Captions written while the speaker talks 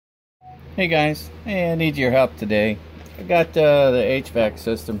Hey guys, hey, I need your help today. I got the HVAC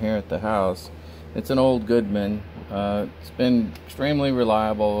system here at the house. It's an old Goodman. It's been extremely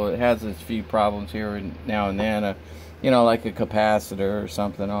reliable. It has its few problems here and now and then, like a capacitor or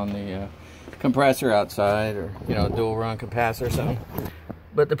something on the compressor outside, or dual run capacitor or something.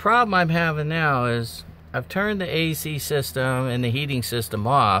 But the problem I'm having now is I've turned the AC system and the heating system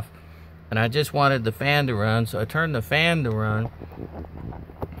off, and I just wanted the fan to run, so I turned the fan to run.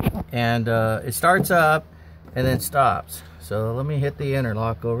 And it starts up and then stops. So let me hit the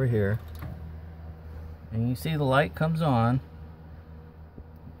interlock over here, and you see the light comes on,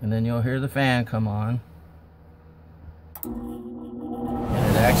 and then you'll hear the fan come on,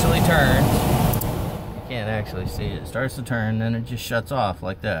 and it actually turns. You can't actually see it. It starts to turn, then it just shuts off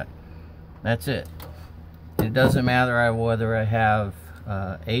like that. That's it. It doesn't matter whether I have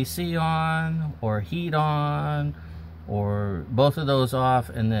AC on or heat on, or both of those off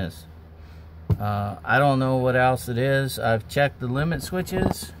and this. I don't know what else it is. I've checked the limit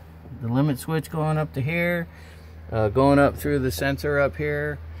switches. The limit switch going up to here, going up through the sensor up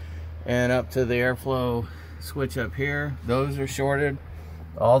here, and up to the airflow switch up here. Those are shorted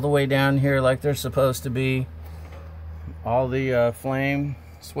all the way down here like they're supposed to be. All the flame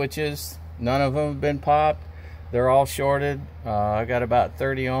switches, none of them have been popped. They're all shorted. I got about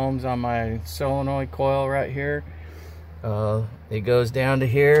 30 ohms on my solenoid coil right here. It goes down to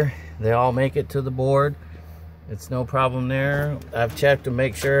here. They all make it to the board. It's no problem there. I've checked to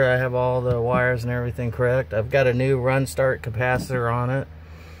make sure I have all the wires and everything correct. I've got a new run start capacitor on it.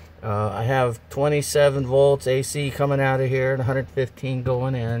 I have 27 volts AC coming out of here and 115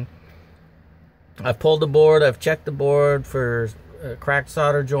 going in. I've pulled the board. I've checked the board for cracked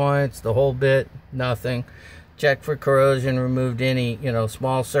solder joints, the whole bit, nothing. Checked for corrosion, removed any,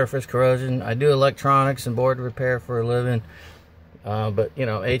 small surface corrosion. I do electronics and board repair for a living, but,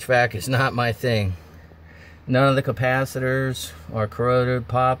 HVAC is not my thing. None of the capacitors are corroded,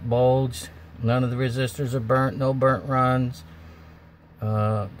 popped, bulged. None of the resistors are burnt, no burnt runs.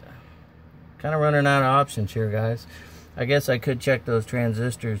 Kind of running out of options here, guys. I guess I could check those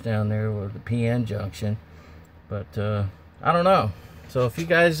transistors down there with the PN junction, but I don't know. So if you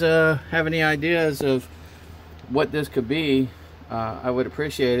guys have any ideas of what this could be, I would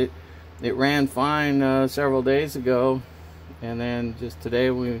appreciate it. It ran fine several days ago, and then just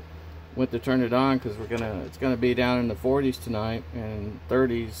today we went to turn it on because it's gonna be down in the 40s tonight and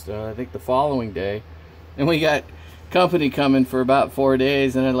 30s I think the following day, and we got company coming for about 4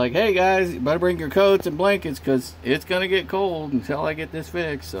 days, and they're like, hey guys, you better bring your coats and blankets because it's gonna get cold until I get this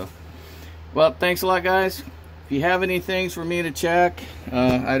fixed. So, well, thanks a lot, guys. If you have any things for me to check,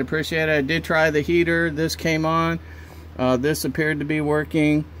 I'd appreciate it. I did try the heater. This came on. This appeared to be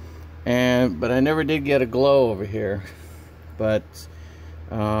working, but I never did get a glow over here. But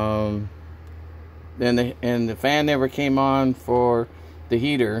then the fan never came on for the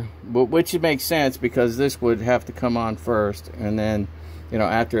heater, which makes sense because this would have to come on first, and then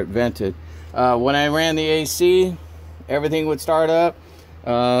after it vented. When I ran the AC, everything would start up.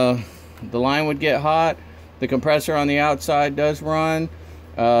 The line would get hot. The compressor on the outside does run.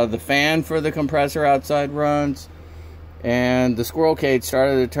 The fan for the compressor outside runs. And the squirrel cage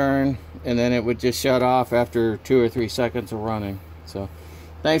started to turn, and then it would just shut off after 2 or 3 seconds of running. So,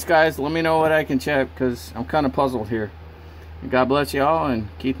 thanks guys. Let me know what I can check because I'm kind of puzzled here. God bless you all, and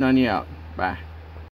keep none of you out. Bye.